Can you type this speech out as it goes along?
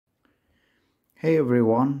Hey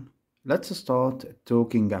everyone, let's start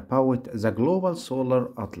talking about the Global Solar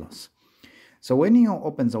Atlas. So when you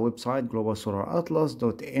open the website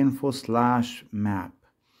globalsolaratlas.info/map,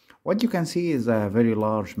 what you can see is a very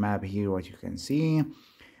large map here, what you can see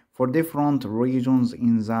for different regions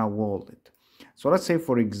in the world. So let's say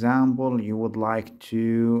for example, you would like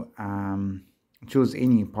to choose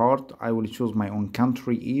any part. I will choose my own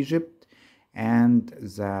country, Egypt, and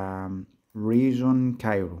the region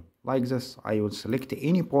Cairo. Like this, I will select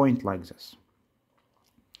any point like this.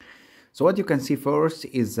 So what you can see first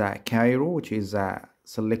is Cairo, which is a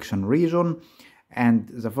selection region, and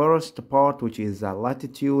the first part, which is the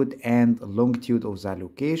latitude and longitude of the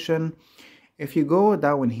location. If you go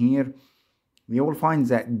down here, you will find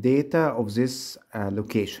the data of this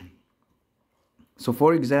location. So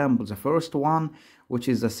for example, the first one, which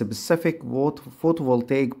is a specific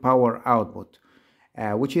photovoltaic power output,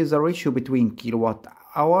 which is a ratio between kilowatt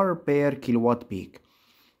hour per kilowatt peak.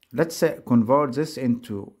 Let's convert this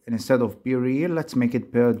into, instead of per year, let's make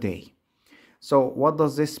it per day. So what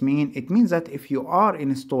does this mean? It means that if you are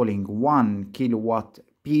installing 1 kilowatt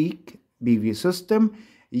peak PV system,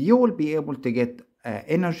 you will be able to get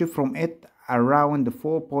energy from it around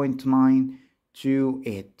 4.9 to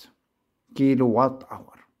 8 kilowatt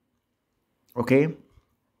hour. Okay.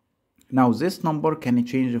 Now this number can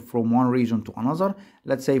change from one region to another.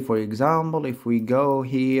 Let's say for example, if we go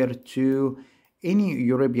here to any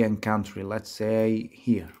European country, let's say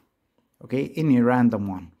here, okay, any random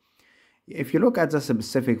one. If you look at the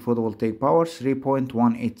specific photovoltaic power,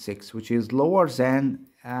 3.186, which is lower than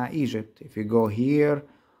Egypt. If you go here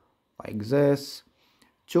like this,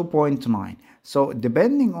 2.9. So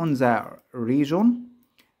depending on the region,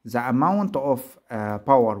 the amount of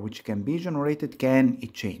power which can be generated can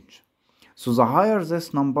change. So the higher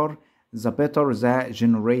this number, the better the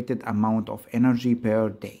generated amount of energy per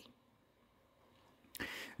day.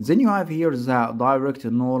 Then you have here the direct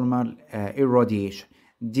normal irradiation,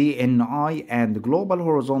 DNI, and global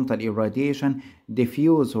horizontal irradiation,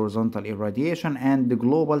 diffuse horizontal irradiation, and the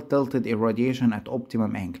global tilted irradiation at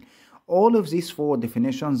optimum angle. All of these four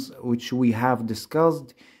definitions which we have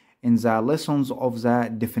discussed in the lessons of the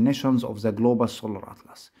definitions of the Global Solar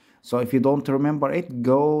Atlas. So if you don't remember it,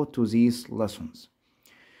 go to these lessons.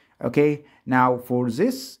 Okay, now for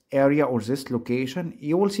this area or this location,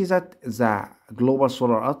 you will see that the Global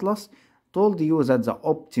Solar Atlas told you that the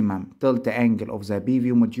optimum tilt angle of the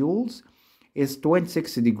PV modules is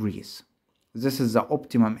 26 degrees. This is the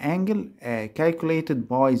optimum angle calculated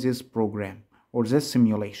by this program or this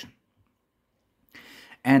simulation.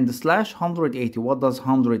 And /180, what does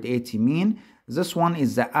 180 mean? This one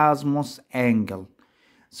is the azimuth angle.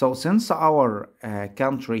 So since our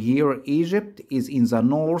country here, Egypt, is in the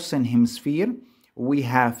northern hemisphere, we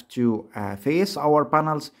have to face our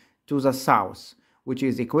panels to the south, which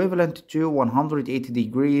is equivalent to 180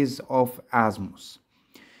 degrees of azimuth.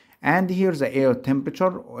 And here's the air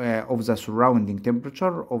temperature of the surrounding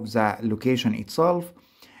temperature of the location itself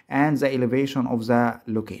and the elevation of the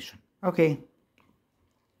location. Okay.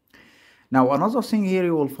 Now another thing here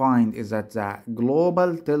you will find is that the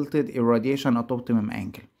global tilted irradiation at optimum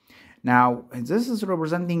angle. Now this is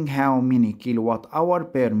representing how many kilowatt hour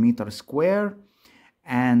per meter square,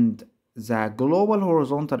 and the global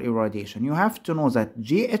horizontal irradiation. You have to know that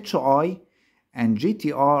GHI and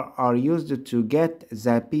GTR are used to get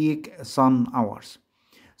the peak sun hours.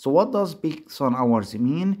 So what does peak sun hours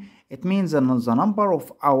mean? It means the number of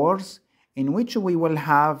hours in which we will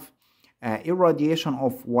have irradiation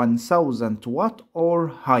of 1000 watt or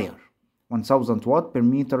higher, 1000 watt per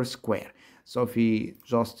meter square. So if we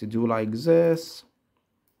just do like this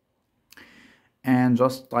and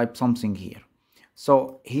just type something here.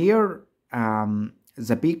 So here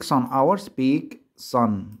the peak sun hours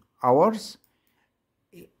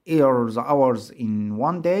are the hours in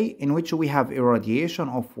one day in which we have irradiation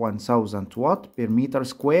of 1000 watt per meter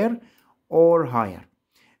square or higher.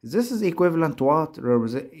 This is equivalent to what?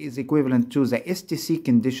 Is equivalent to the STC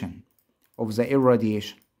condition of the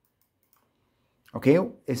irradiation. Okay,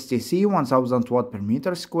 STC 1000 watt per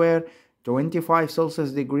meter square, 25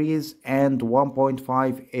 Celsius degrees, and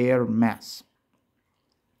 1.5 air mass.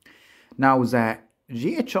 Now the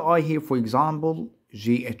GHI here, for example,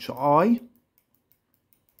 GHI,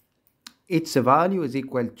 its value is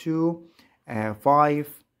equal to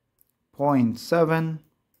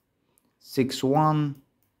 5.761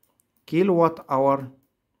 kilowatt hour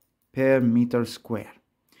per meter square.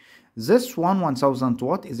 This 1000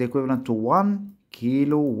 watt is equivalent to 1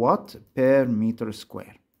 kilowatt per meter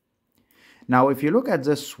square. Now if you look at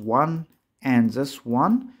this one and this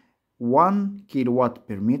one, 1 kilowatt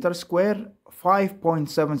per meter square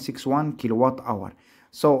 5.761 kilowatt hour.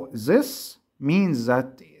 So this means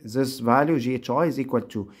that this value GHI is equal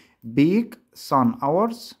to peak sun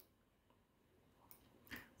hours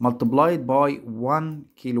multiplied by 1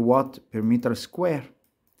 kilowatt per meter square.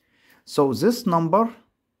 So this number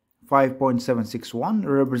 5.761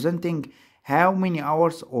 representing how many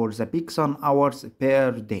hours or the peak sun hours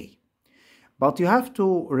per day. But you have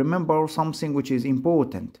to remember something which is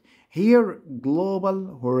important. Here,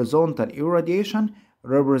 global horizontal irradiation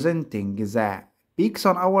representing the peak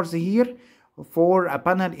sun hours here for a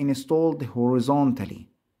panel installed horizontally,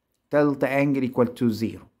 delta angle equal to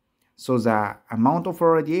 0. So the amount of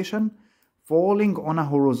radiation falling on a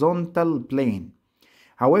horizontal plane.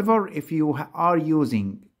 However, if you are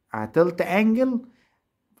using a delta angle,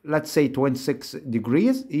 let's say 26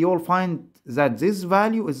 degrees, you will find that this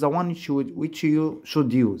value is the one which you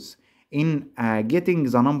should use in getting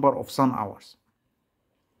the number of sun hours.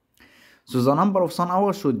 So the number of sun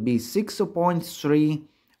hours should be 6.3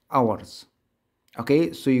 hours.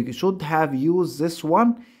 Okay, so you should have used this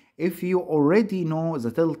one if you already know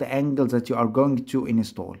the delta angle that you are going to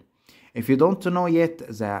install. If you don't know yet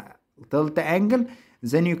the delta angle,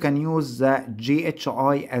 then you can use the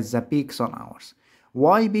GHI as the peak sun hours.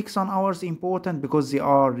 Why peak sun hours important? Because they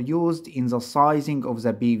are used in the sizing of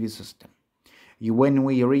the PV system. When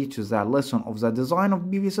we reach the lesson of the design of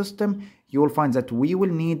PV system, you will find that we will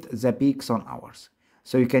need the peak sun hours.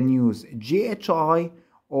 So you can use GHI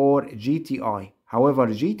or GTI. However,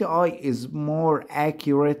 GTI is more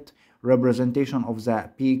accurate representation of the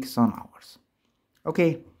peak sun hours.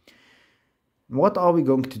 Okay, what are we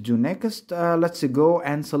going to do next? Let's go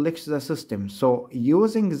and select the system. So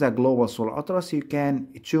using the global solar atlas, you can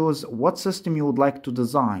choose what system you would like to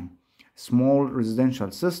design. Small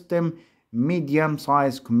residential system, medium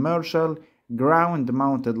size commercial, ground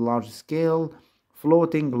mounted large scale,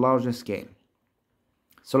 floating large scale.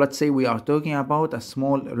 So let's say we are talking about a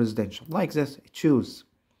small residential like this. Choose.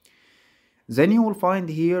 Then you will find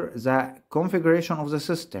here the configuration of the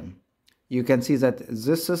system. You can see that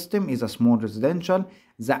this system is a small residential.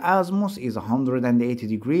 The azimuth is 180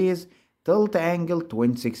 degrees, tilt angle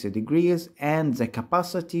 26 degrees, and the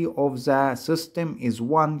capacity of the system is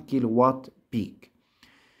 1 kilowatt peak.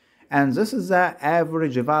 And this is the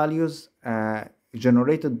average values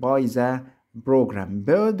generated by the program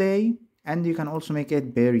per day, and you can also make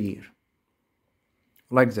it per year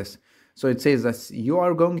like this. So it says that you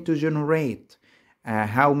are going to generate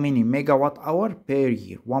how many megawatt hour per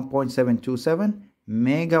year, 1.727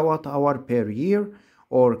 megawatt hour per year,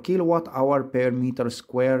 or kilowatt hour per meter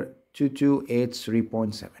square,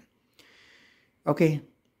 2283.7. Okay,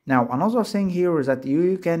 now another thing here is that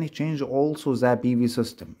you can change also the PV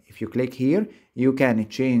system. If you click here, you can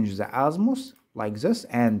change the azimuth like this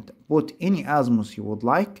and put any azimuth you would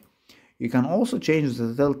like. You can also change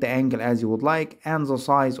the delta angle as you would like and the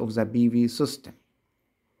size of the PV system.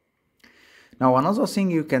 Now another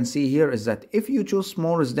thing you can see here is that if you choose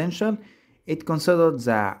small residential, it considers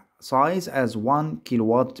the size as 1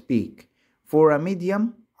 kilowatt peak. For a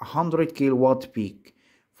medium, 100 kilowatt peak.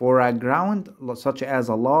 For a ground, such as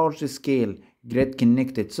a large scale grid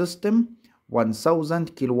connected system,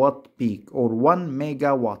 1000 kilowatt peak or 1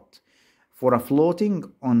 megawatt. For a floating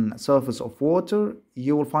on surface of water,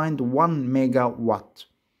 you will find 1 megawatt.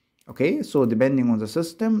 Okay, so depending on the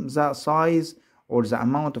system, the size or the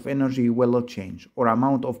amount of energy will change, or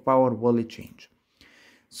amount of power will change.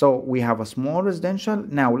 So we have a small residential.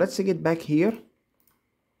 Now let's get back here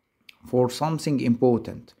for something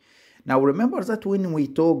important. Now remember that when we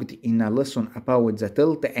talked in a lesson about the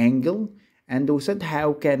tilt angle, and we said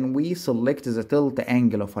how can we select the tilt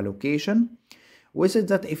angle of a location, we said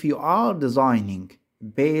that if you are designing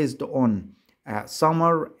based on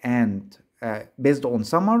summer, then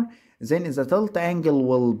the tilt angle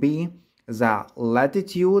will be the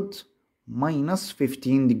latitude minus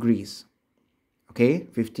 15 degrees. Okay,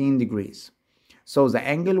 15 degrees. So the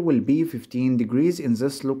angle will be 15 degrees in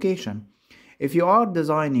this location. If you are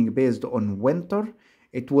designing based on winter,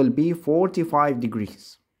 it will be 45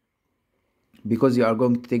 degrees because you are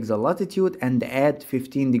going to take the latitude and add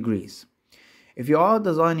 15 degrees. If you are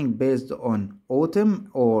designing based on autumn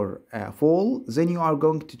or fall, then you are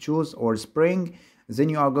going to choose, or spring, then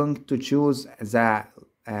you are going to choose the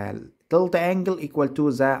tilt angle equal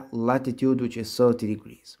to the latitude, which is 30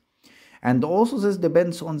 degrees. And also this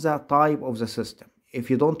depends on the type of the system. If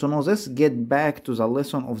you don't know this, get back to the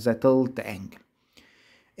lesson of the tilt angle.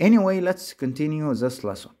 Anyway, let's continue this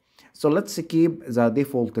lesson. So let's keep the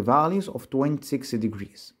default values of 26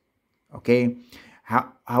 degrees. Okay.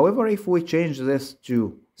 However, if we change this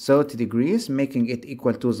to 30 degrees, making it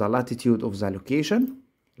equal to the latitude of the location,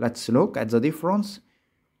 Let's look at the difference.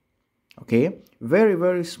 Okay,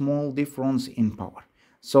 very small difference in power.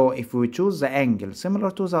 So if we choose the angle similar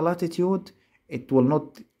to the latitude, it will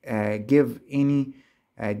not give any,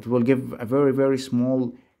 it will give a very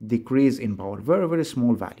small decrease in power, very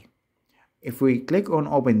small value. If we click on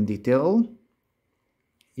open detail,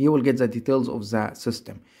 you will get the details of the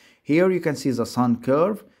system. Here you can see the sun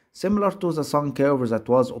curve, similar to the sun curve that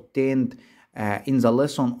was obtained in the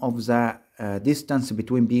lesson of the distance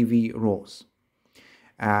between PV rows.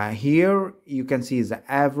 Here you can see the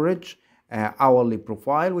average hourly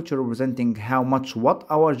profile, which is representing how much watt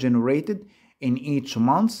hour generated in each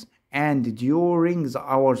month and during the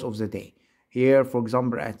hours of the day. Here, for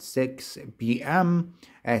example, at 6 p.m.,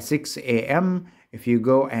 6 a.m., if you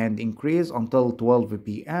go and increase until 12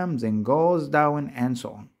 p.m., then goes down and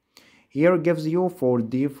so on. Here gives you for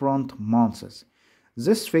different months.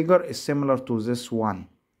 This figure is similar to this one.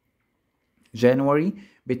 January,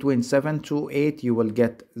 between 7 to 8, you will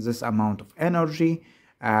get this amount of energy.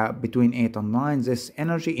 Between 8 and 9, this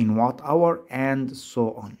energy in watt hour, and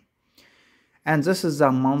so on. And this is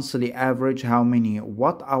the monthly average, how many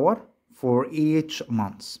watt hour for each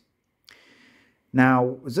month.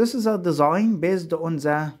 Now, this is a design based on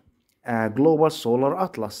the global solar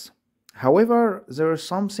atlas. However, there is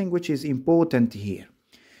something which is important here.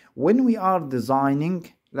 When we are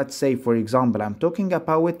designing, let's say, for example, I'm talking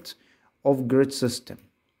about off-grid system.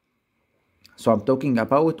 So I'm talking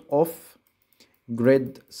about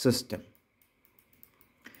off-grid system.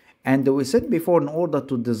 And we said before, in order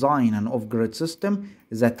to design an off-grid system,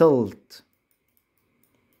 the tilt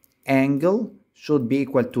angle should be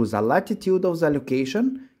equal to the latitude of the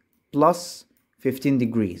location plus 15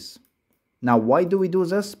 degrees. Now, why do we do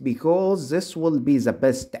this? Because this will be the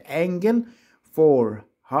best angle for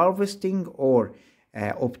harvesting or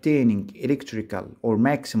obtaining electrical or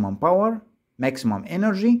maximum power, maximum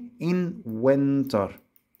energy in winter.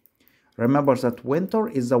 Remember that winter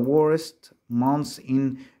is the worst month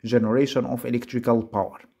in generation of electrical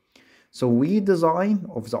power. So we design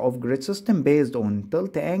of the off-grid system based on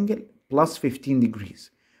tilt angle plus 15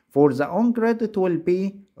 degrees. For the on-grid, it will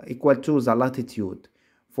be equal to the latitude.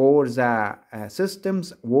 For the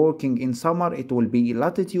systems working in summer, it will be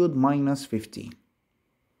latitude minus 15.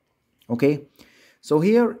 Okay, so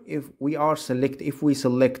here if we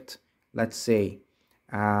select, let's say,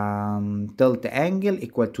 tilt angle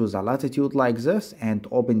equal to the latitude like this and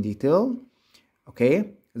open detail.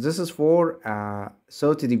 Okay, this is for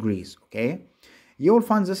 30 degrees. Okay, you will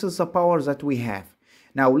find this is the power that we have.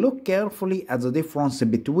 Now look carefully at the difference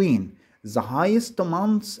between the highest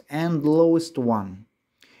months and lowest one.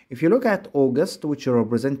 If you look at August, which is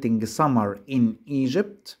representing summer in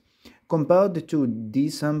Egypt, compared to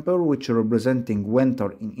December, which is representing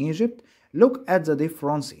winter in Egypt, look at the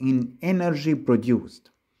difference in energy produced.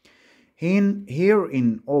 Here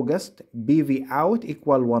in August, PV out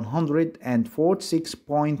equal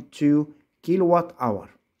 146.2 kilowatt hour,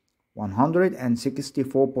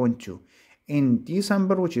 164.2. In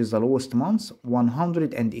December, which is the lowest month,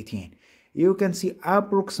 118. You can see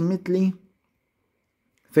approximately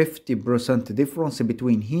 50% difference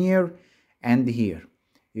between here and here.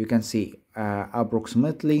 You can see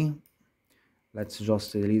approximately, let's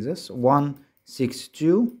just delete this,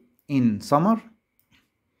 162 in summer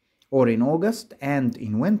or in August, and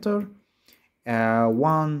in winter how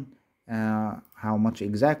much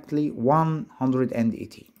exactly?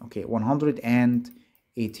 118. Okay,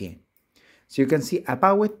 118. So you can see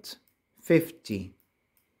about 50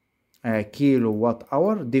 kilowatt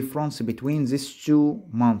hour difference between these 2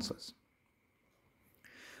 months.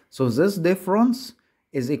 So this difference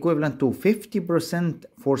is equivalent to 50%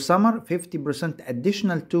 for summer, 50%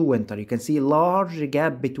 additional to winter. You can see a large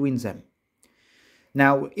gap between them.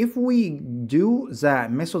 Now, if we do the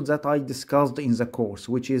method that I discussed in the course,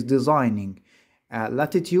 which is designing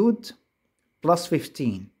latitude plus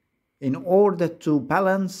 15, in order to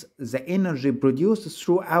balance the energy produced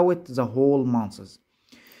throughout the whole months.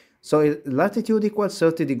 So latitude equals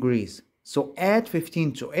 30 degrees. So add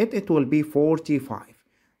 15 to it, it will be 45.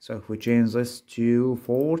 So if we change this to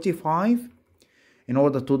 45, in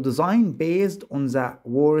order to design based on the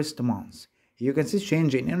worst months, you can see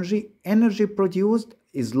change in energy produced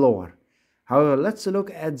is lower. However, let's look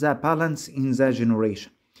at the balance in the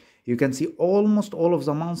generation. You can see almost all of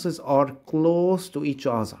the months are close to each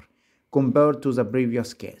other compared to the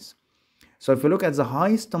previous case. So if you look at the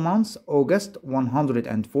highest months, August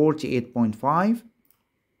 148.5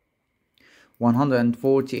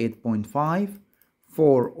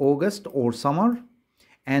 for August or summer,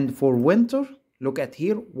 and for winter, look at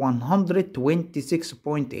here,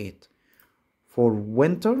 126.8 for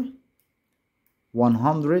winter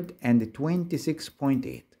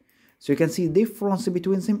 126.8. So you can see difference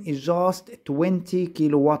between them is just 20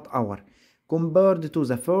 kilowatt hour compared to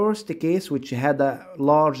the first case, which had a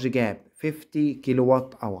large gap, 50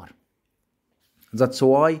 kilowatt hour. That's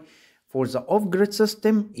why for the off-grid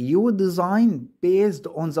system, you design based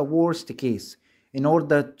on the worst case in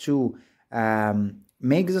order to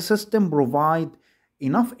make the system provide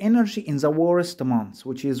enough energy in the worst months,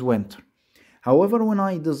 which is winter. However, when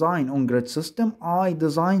I design on-grid system, I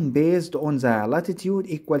design based on the latitude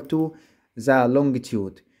equal to the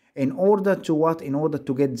longitude in order to what? In order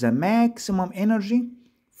to get the maximum energy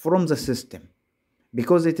from the system,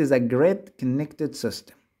 because it is a grid connected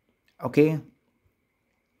system. Okay.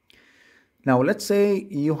 Now let's say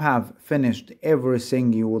you have finished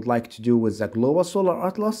everything you would like to do with the Global Solar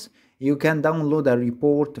Atlas. You can download a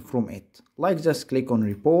report from it. Like, just click on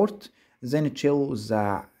report, then it shows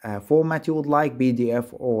the format you would like, PDF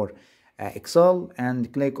or Excel,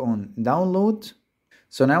 and click on download.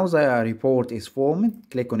 So now the report is formed,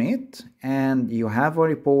 click on it, and you have a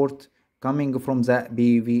report coming from the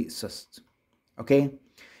PV system. Okay.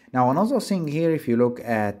 Now another thing here, if you look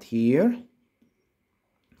at here,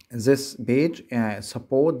 this page,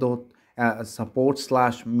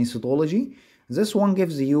 support/methodology, this one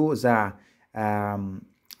gives you the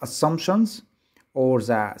assumptions or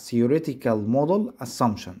the theoretical model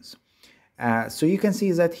assumptions. So you can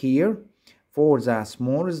see that here for the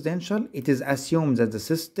small residential, it is assumed that the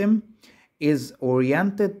system is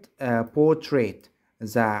oriented portrait.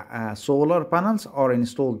 The solar panels are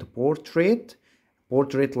installed portrait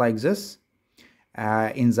like this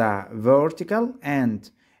in the vertical,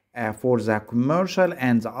 and for the commercial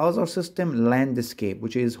and the other system, landscape,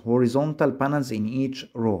 which is horizontal panels in each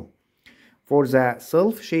row. For the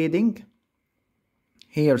self-shading,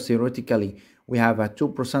 here theoretically we have a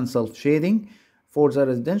 2% self-shading. For the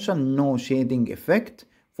residential, no shading effect.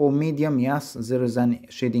 For medium, yes, there is a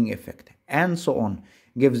shading effect, and so on.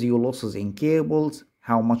 Gives you losses in cables,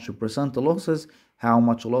 how much percent losses, how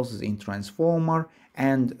much losses in transformer,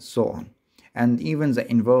 and so on, and even the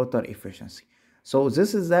inverter efficiency. So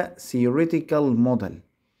this is the theoretical model.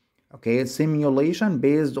 Okay, simulation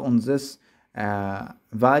based on this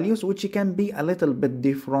values, which can be a little bit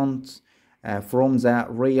different from the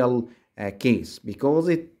real case, because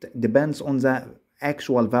it depends on the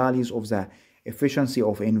actual values of the efficiency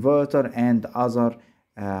of inverter and other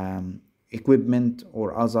equipment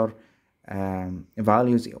or other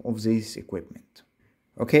values of this equipment.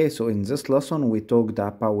 Okay, so in this lesson we talked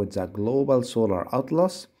about the Global Solar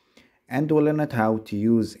Atlas, and we learned how to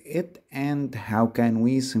use it and how can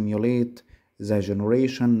we simulate the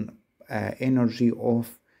generation energy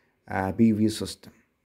of a PV system.